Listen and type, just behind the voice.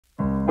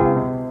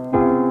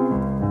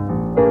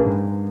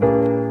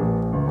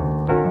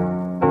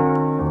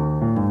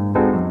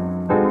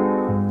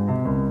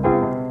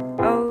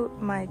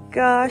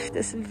Gosh,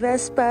 this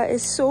Vespa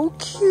is so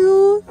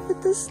cute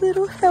with this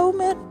little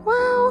helmet.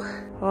 Wow.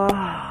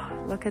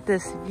 Oh, look at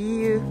this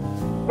view.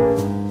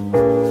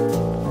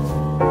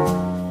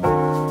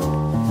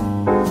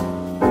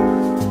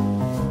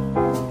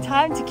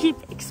 Time to keep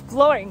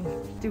exploring.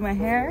 Do my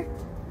hair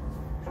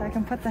so I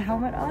can put the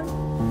helmet on.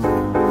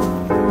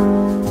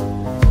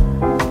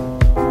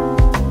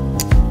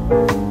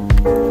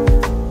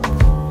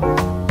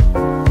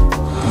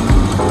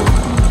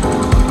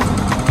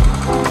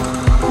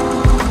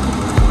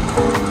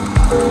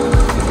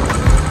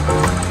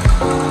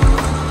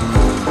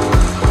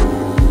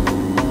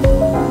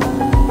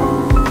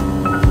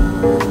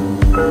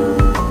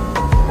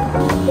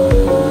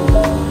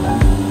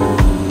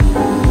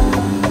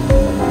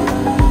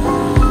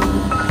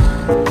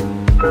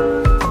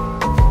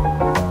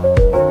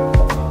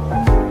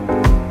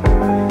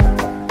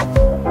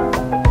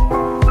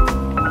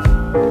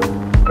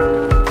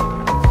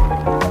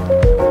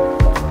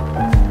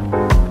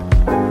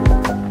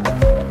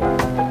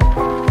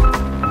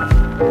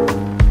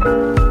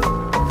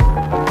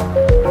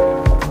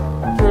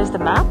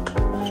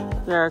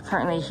 We are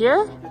currently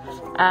here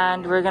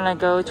and we're gonna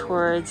go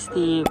towards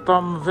the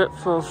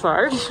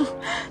Marshmallow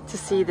to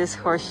see this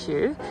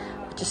horseshoe,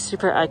 which is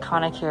super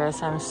iconic here.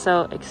 So I'm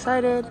so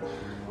excited.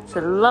 It's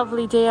a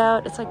lovely day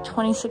out. It's like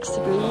 26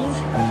 degrees.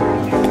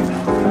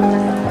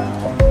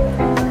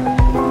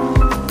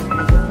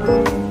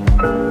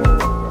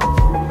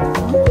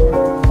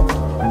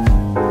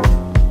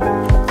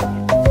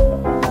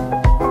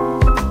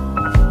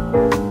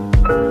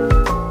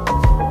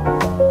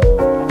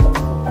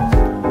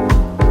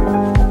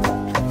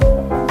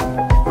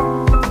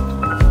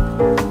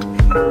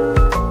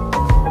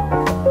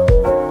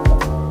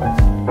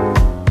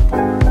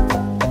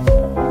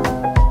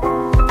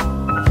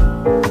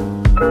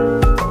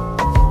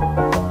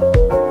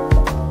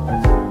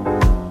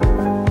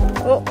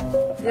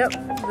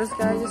 This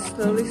guy just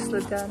slowly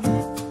slid down.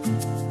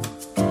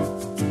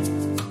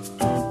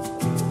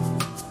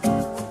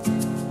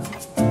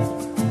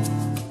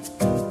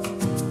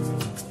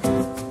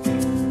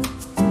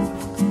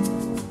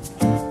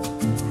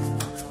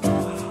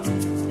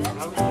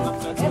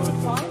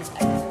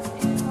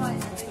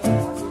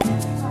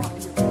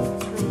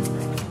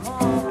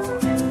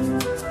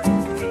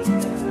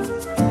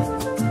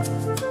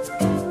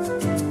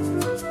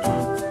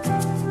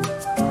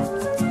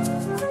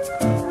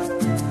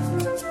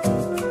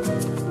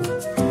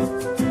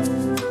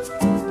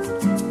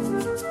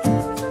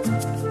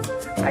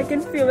 I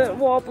can feel it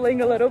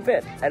wobbling a little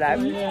bit and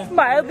I'm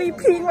mildly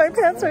peeing my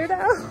pants right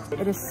now.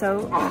 It is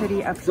so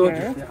pretty up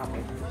here.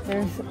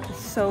 There's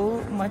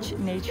so much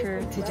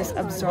nature to just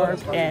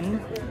absorb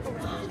in.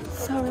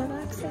 So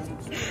relaxing.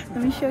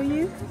 Let me show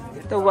you.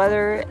 The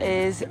weather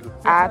is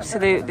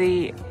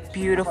absolutely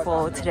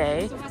beautiful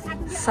today.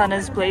 Sun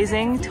is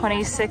blazing,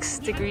 26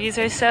 degrees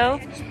or so.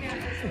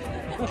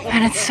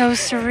 And it's so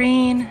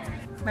serene.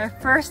 My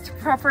first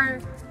proper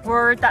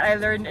word that I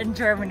learned in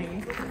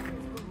Germany.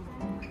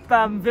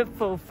 I'm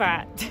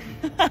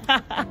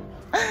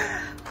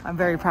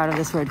very proud of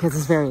this word because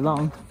it's very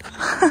long.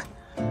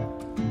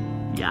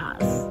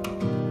 Yes.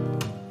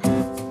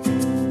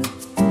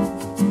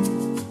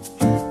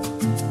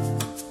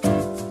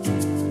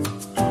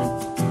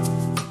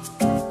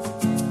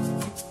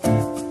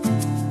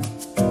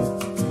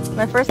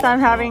 My first time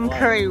having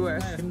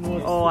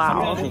currywurst. Oh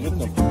wow.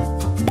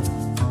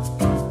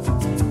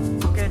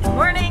 Good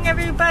morning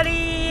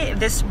everybody.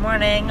 This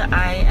morning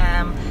I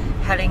am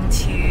heading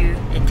to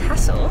a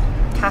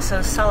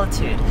Castle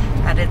Solitude,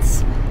 and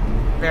it's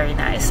very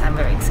nice. I'm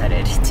very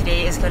excited.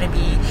 Today is going to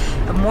be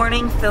a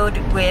morning filled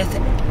with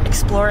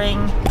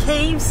exploring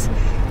caves,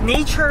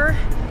 nature,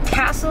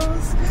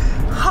 castles,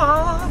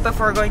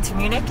 before going to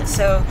Munich,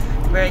 so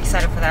very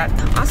excited for that.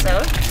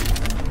 Also,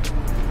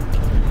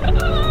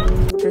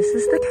 this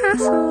is the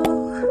castle.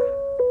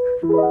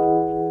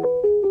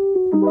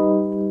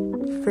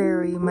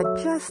 Very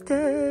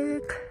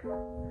majestic.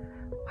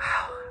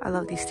 Wow. I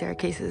love these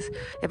staircases.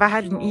 If I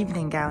had an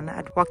evening gown,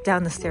 I'd walk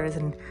down the stairs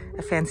in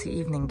a fancy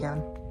evening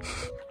gown.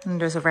 And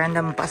there's a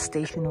random bus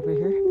station over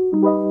here.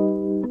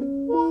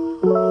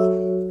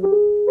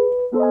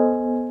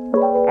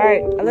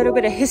 Alright, a little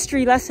bit of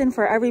history lesson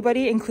for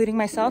everybody, including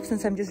myself,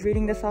 since I'm just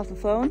reading this off the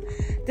phone.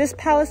 This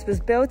palace was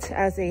built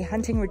as a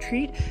hunting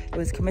retreat. It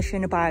was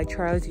commissioned by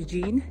Charles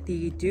Eugene,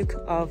 the Duke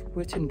of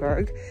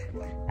Württemberg.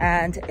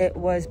 And it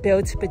was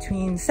built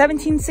between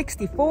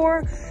 1764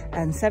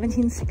 and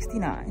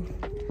 1769.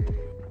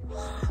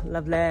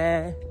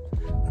 Lovely.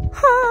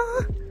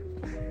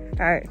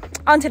 All right,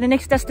 on to the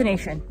next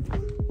destination.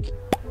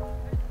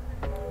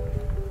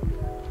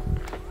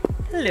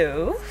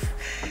 Hello.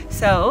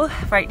 So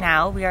right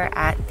now we are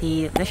at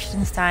the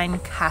Liechtenstein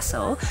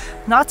Castle,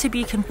 not to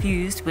be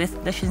confused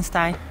with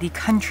Liechtenstein the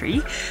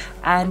country.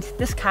 And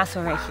this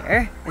castle right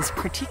here is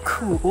pretty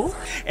cool.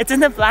 It's in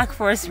the Black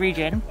Forest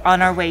region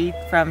on our way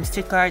from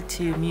Stuttgart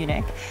to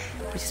Munich,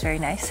 which is very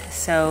nice.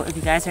 So if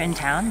you guys are in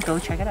town, go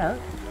check it out.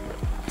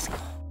 Let's go.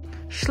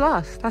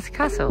 Schloss, that's a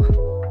castle.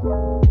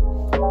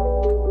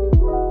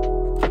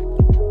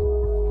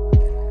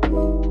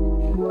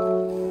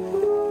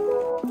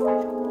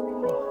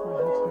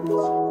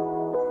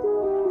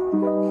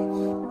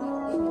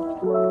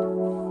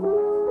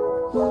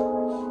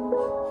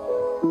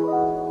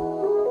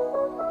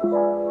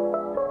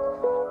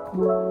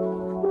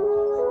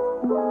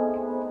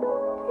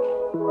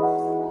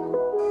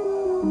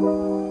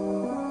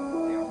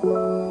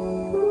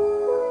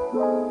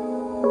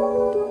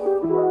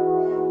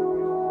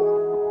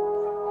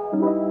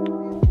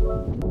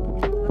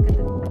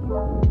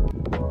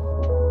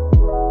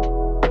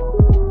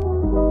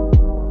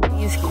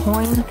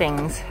 Coin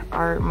things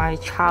are my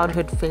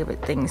childhood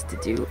favorite things to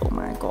do. Oh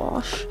my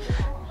gosh.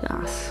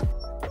 Yes.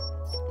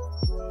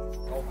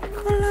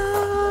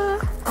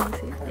 Voila!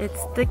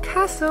 It's the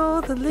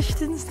castle, the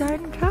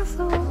Liechtenstein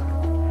castle.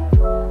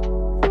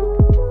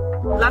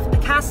 Left the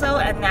castle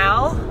and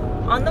now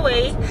on the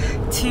way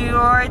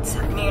towards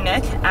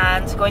Munich,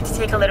 and going to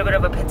take a little bit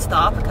of a pit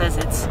stop because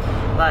it's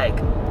like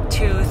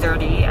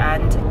 2:30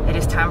 and it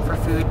is time for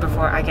food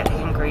before I get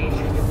hungry.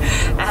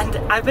 And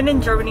I've been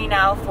in Germany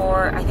now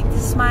for, I think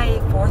this is my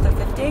 4th or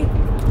 5th day?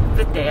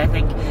 5th day, I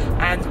think.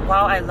 And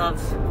while I love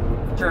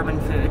German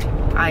food,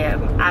 I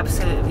am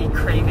absolutely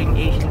craving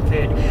Asian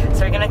food.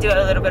 So we're gonna do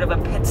a little bit of a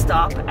pit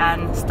stop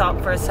and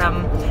stop for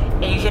some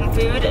Asian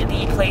food.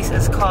 The place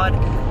is called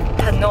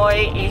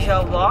Hanoi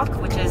Asia Walk,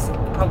 which is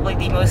probably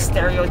the most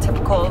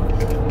stereotypical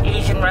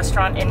Asian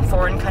restaurant in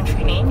foreign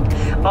country name.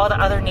 All the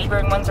other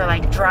neighboring ones are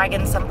like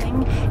Dragon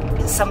something,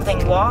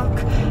 something walk,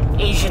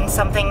 Asian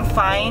something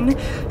fine.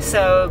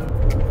 So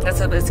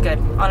it's good.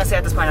 Honestly,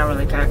 at this point, I don't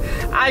really care.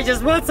 I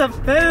just want some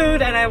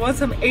food and I want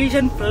some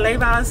Asian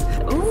flavors.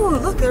 Ooh,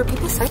 look, there are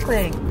people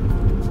cycling.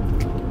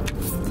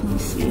 Can you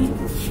see?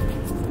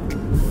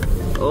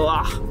 Oh,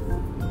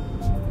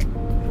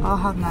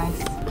 how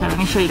nice. Okay, let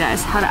me show you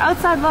guys how the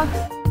outside looks.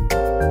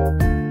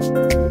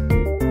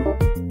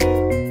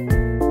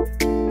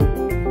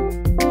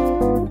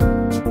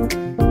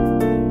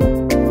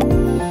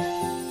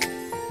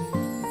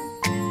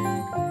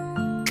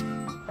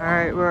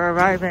 Alright, we're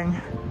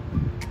arriving.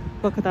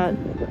 Look at that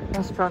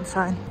restaurant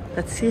sign.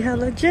 Let's see how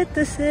legit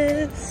this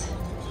is.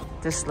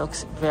 This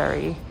looks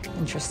very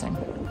interesting.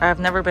 I've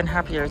never been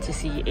happier to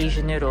see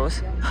Asian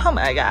noodles. Oh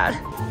my god.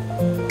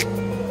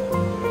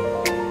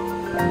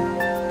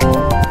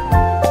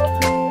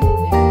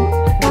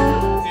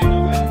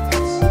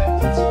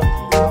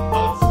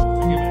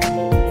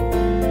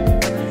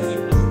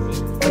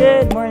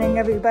 Good morning,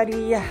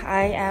 everybody.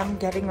 I am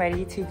getting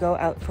ready to go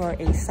out for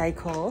a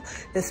cycle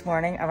this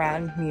morning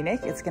around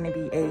Munich. It's going to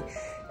be a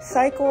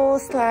cycle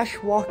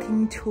 /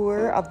 walking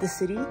tour of the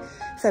city.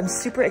 So I'm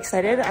super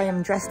excited. I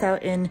am dressed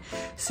out in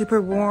super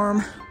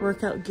warm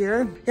workout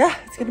gear. Yeah,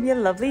 it's going to be a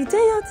lovely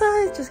day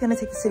outside. Just going to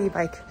take the city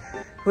bike,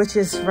 which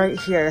is right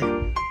here.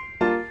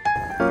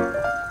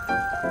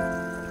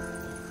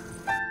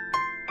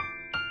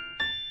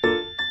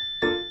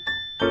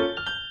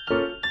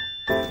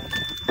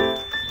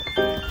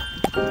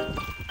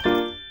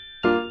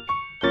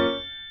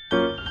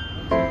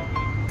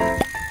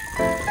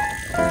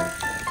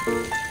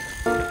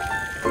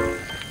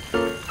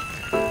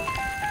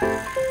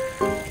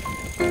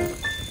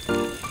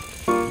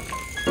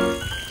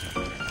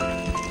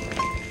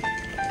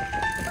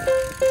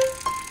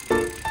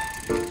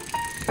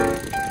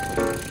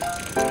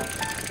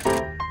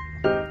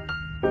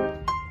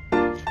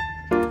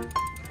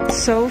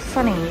 So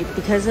funny,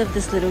 because of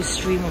this little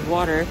stream of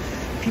water,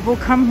 people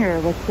come here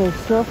with their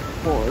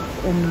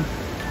surfboards in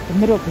the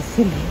middle of the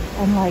city.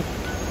 I'm like,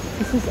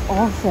 this is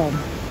awesome.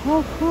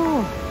 How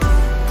cool.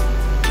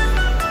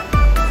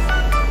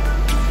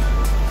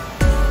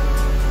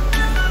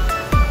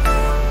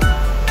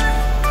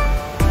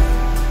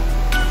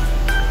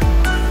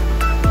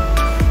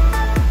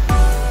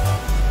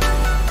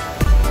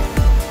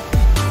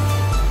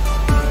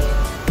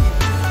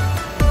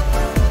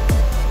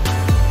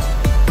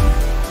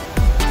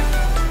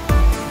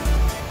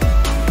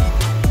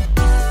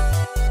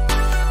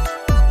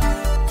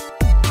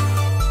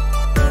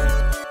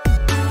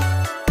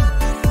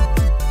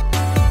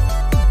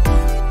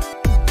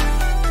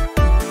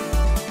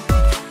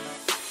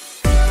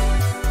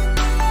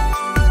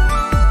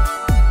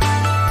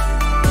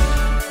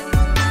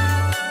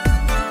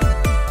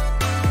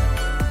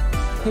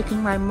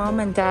 Picking my mom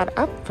and dad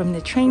up from the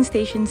train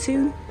station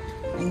soon.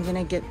 I'm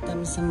gonna get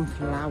them some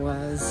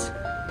flowers.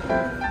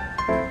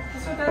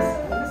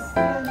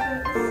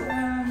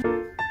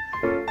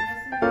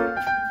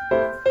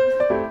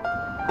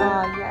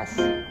 Oh yes,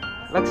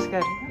 looks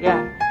good.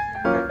 Yeah.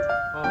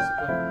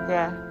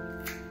 Yeah.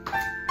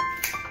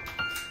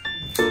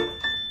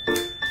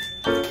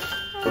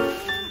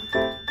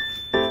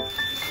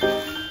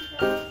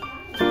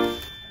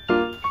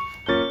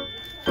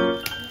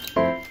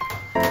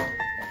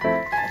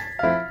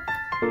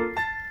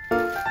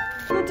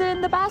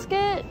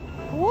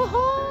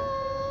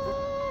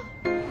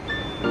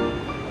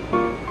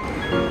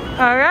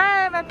 All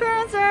right, my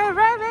parents are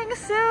arriving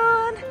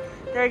soon.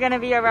 They're gonna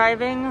be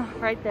arriving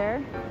right there.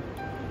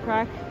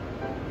 Track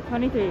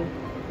 23.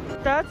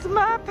 That's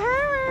my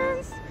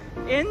parents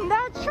in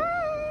that train.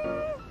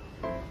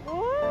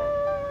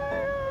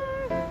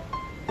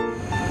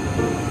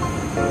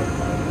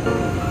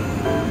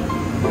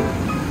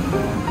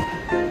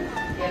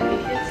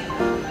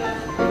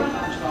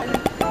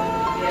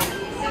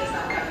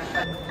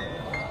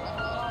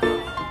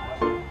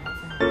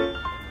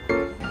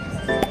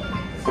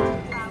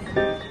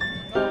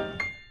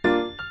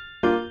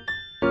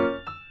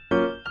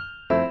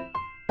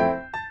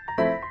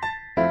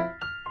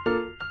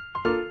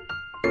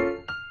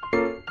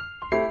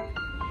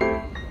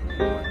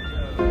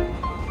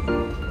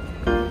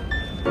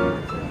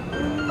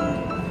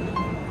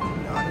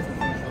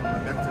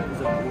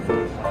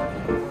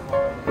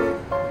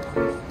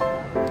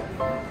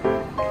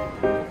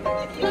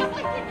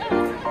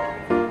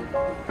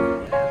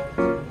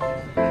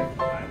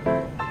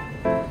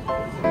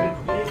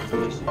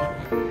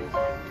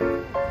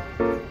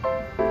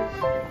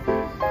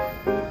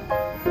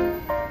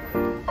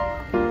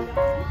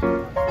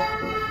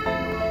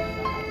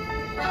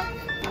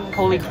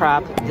 Holy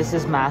crap, this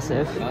is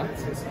massive.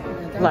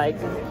 Like,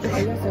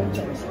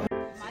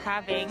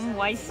 having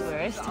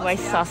Weisswurst, Weiss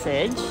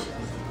sausage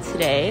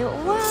today.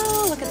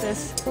 Wow, look at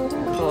this.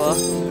 Cool.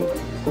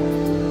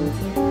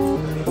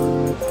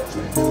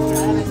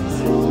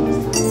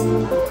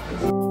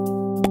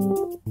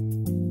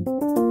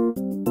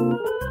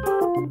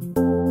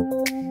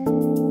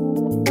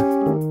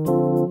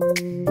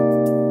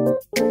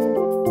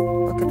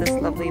 Look at this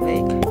lovely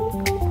lake.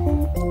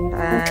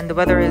 And the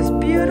weather is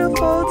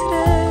beautiful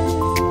today.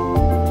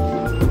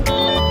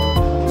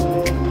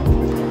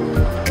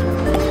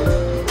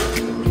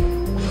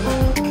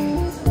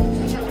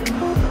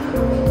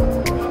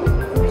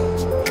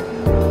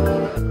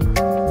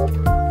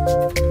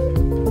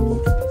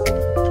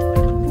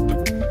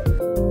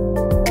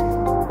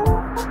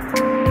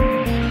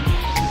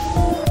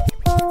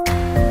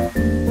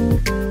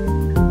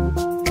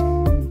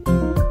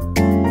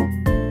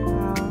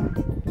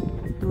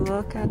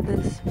 Look at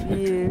this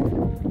view.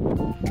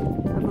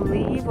 I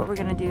believe what we're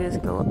gonna do is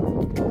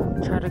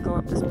try to go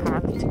up this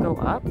path to go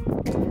up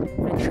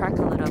and trek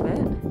a little bit.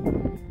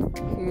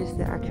 Here's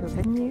the actual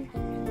venue.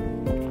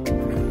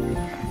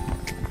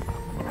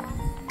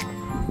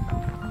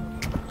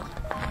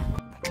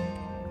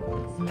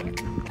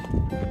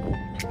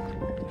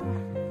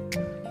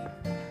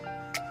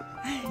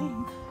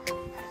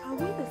 Are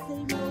we the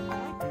same way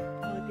back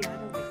or the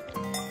other way?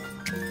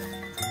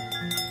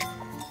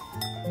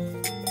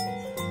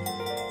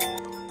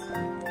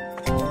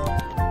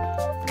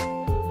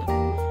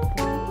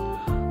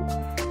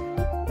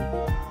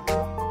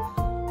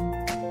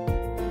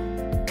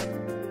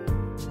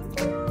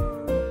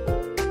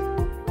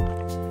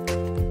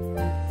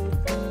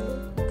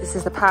 This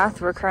is the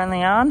path we're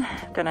currently on.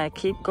 Gonna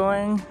keep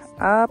going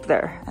up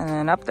there and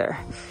then up there.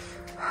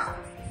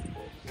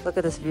 Look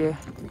at this view.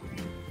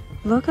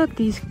 Look at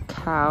these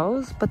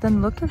cows, but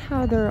then look at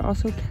how there are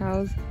also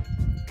cows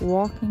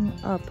walking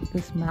up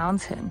this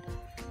mountain.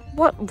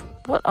 What?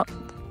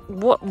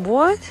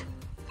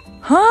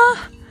 Huh?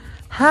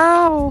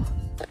 How?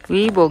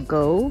 We will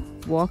go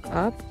walk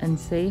up and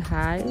say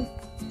hi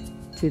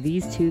to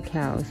these two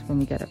cows when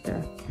we get up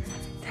there.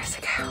 There's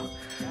a cow.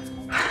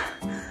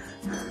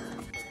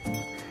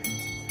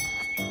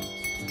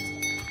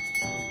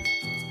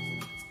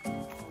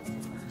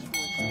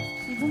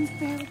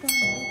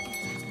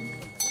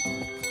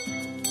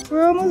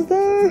 We're almost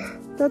there.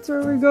 That's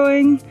where we're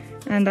going.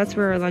 And that's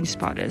where our lunch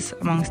spot is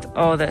amongst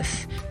all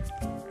this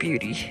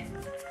beauty.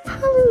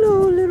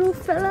 Hello, little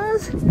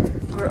fellas.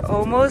 We're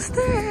almost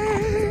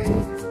there.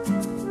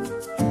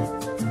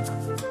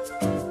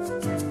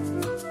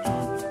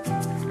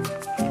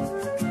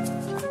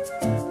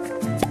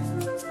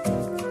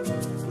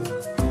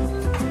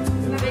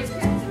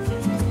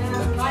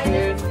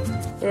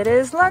 It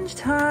is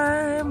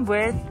lunchtime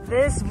with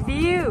this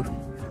view.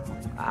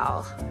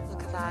 Wow,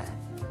 look at that.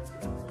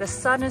 The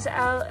sun is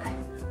out.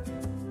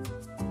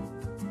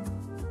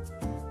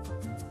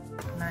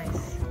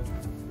 Nice.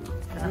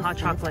 And a hot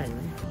chocolate.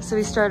 So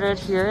we started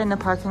here in the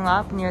parking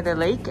lot near the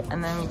lake,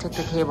 and then we took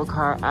the cable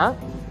car up,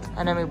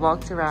 and then we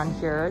walked around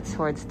here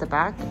towards the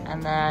back,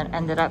 and then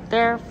ended up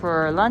there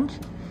for lunch,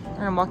 and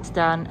then walked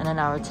down, and then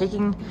now we're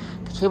taking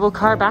the cable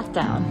car back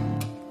down.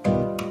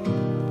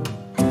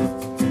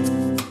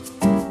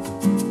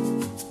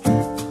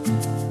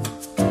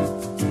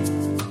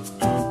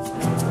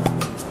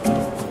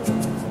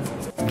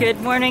 Good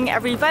morning,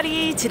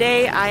 everybody.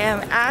 Today I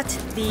am at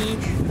the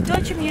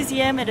Deutsche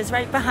Museum. It is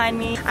right behind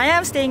me. I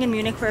am staying in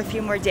Munich for a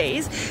few more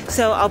days,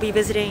 so I'll be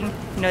visiting,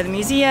 the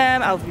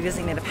museum. I'll be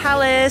visiting the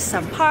palace,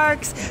 some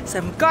parks,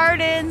 some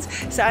gardens.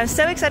 So I'm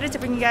so excited to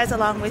bring you guys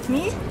along with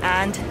me,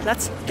 and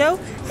let's go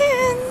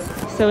in.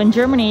 So in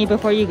Germany,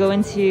 before you go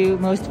into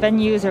most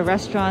venues or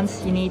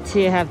restaurants, you need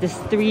to have this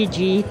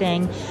 3G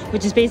thing,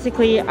 which is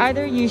basically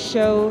either you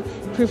show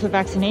proof of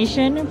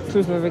vaccination,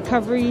 proof of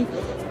recovery,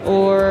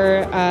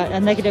 or a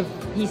negative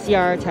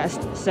PCR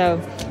test.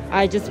 So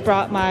I just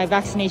brought my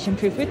vaccination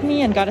proof with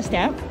me and got a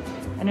stamp.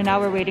 And then now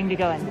we're waiting to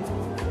go in.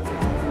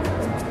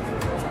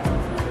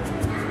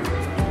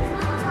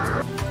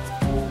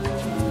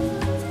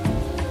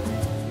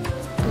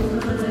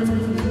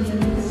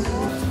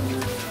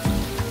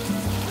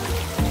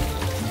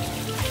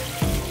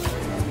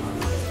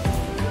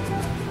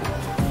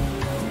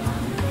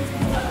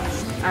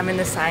 I'm in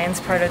the science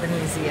part of the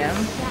museum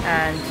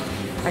and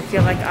I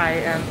feel like I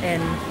am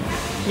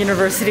in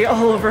university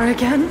all over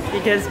again,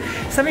 because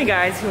some of you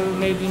guys who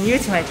may be new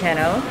to my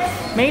channel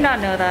may not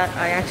know that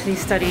I actually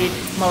studied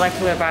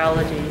molecular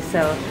biology.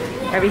 So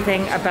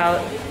everything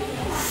about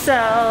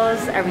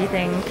cells,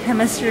 everything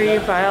chemistry,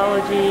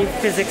 biology,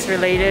 physics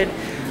related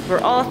were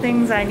all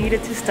things I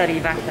needed to study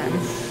back then.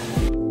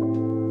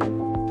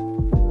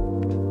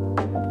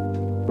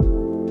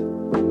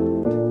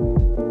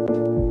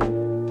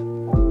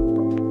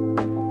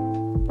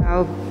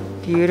 How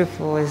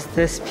beautiful is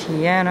this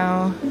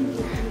piano?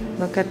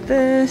 Look at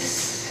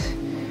this.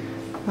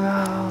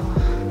 Wow.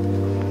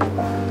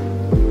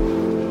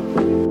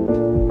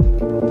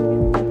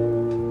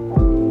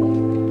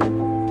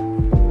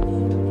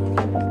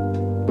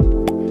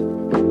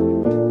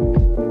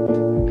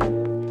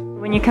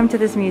 When you come to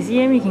this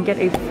museum, you can get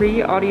a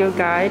free audio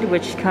guide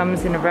which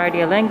comes in a variety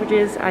of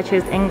languages. I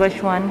chose the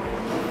English one,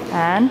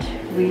 and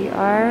we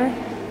are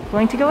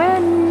going to go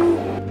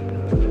in.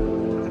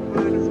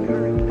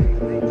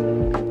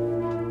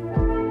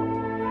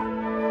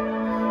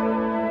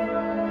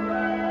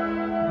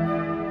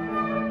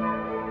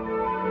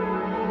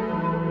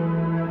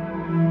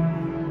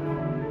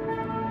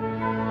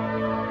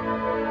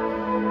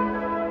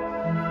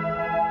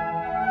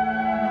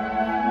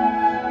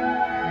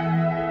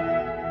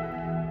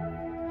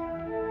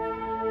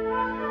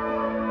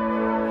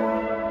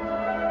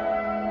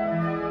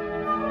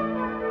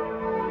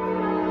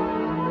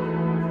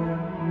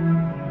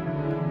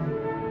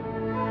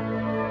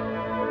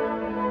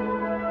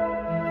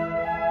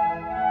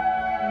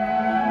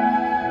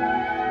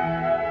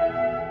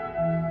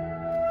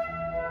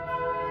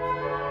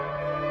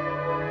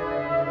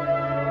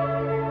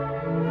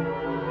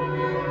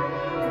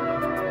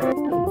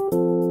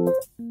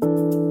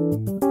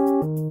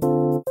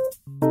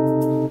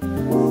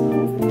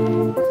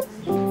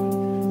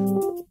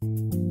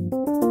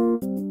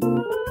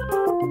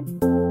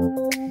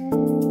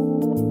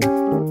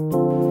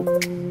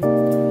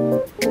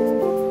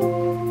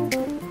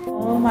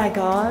 Oh my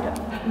god,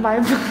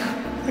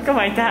 look at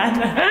my dad.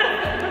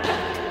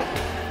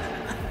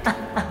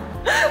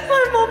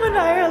 My mom and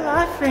I are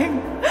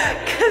laughing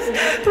because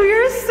we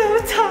are so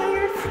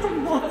tired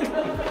from walking.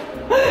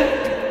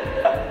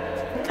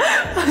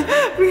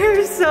 We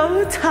are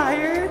so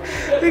tired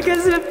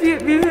because we've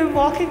been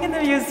walking in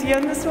the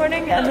museum this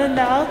morning, and then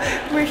now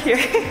we're here.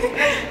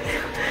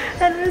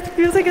 And it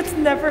feels like it's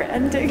never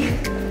ending.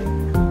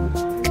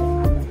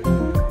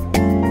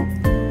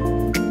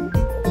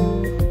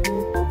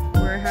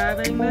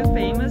 Having the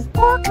famous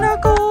pork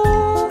knuckle.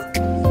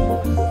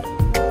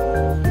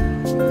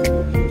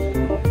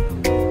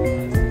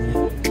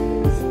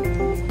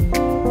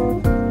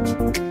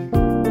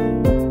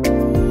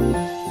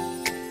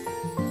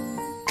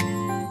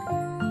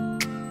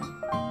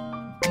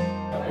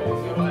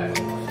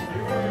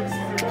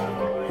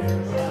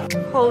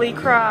 Holy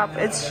crap,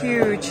 it's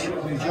huge.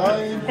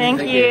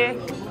 Thank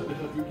you.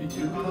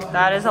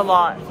 That is a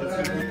lot.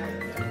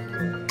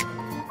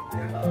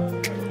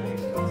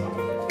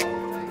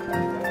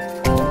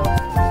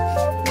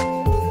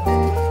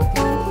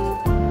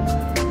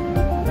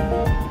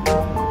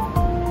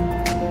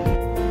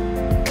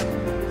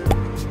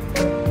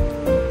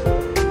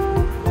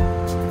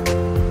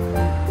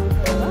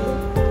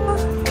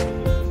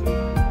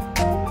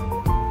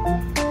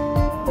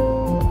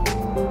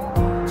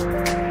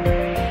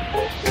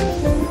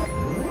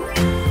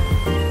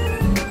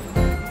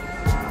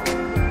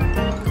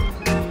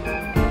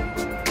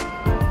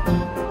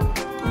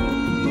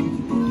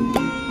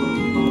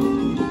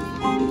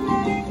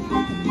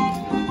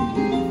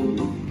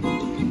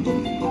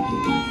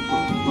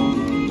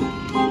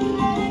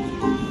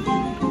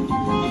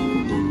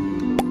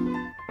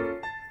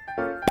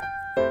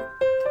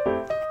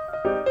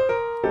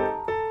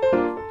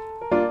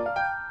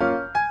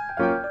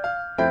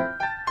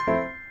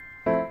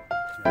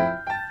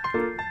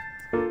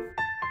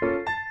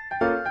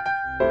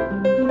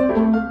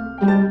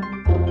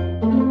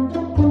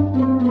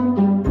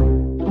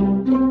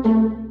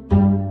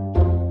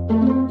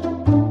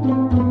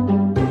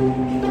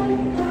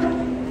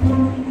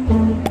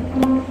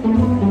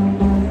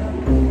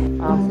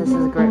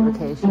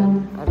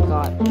 I've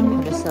got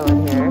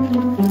penicillin here,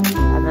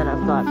 and then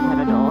I've got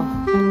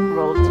Panadol,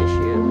 rolled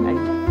tissue,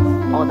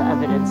 and all the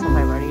evidence of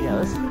my runny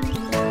nose.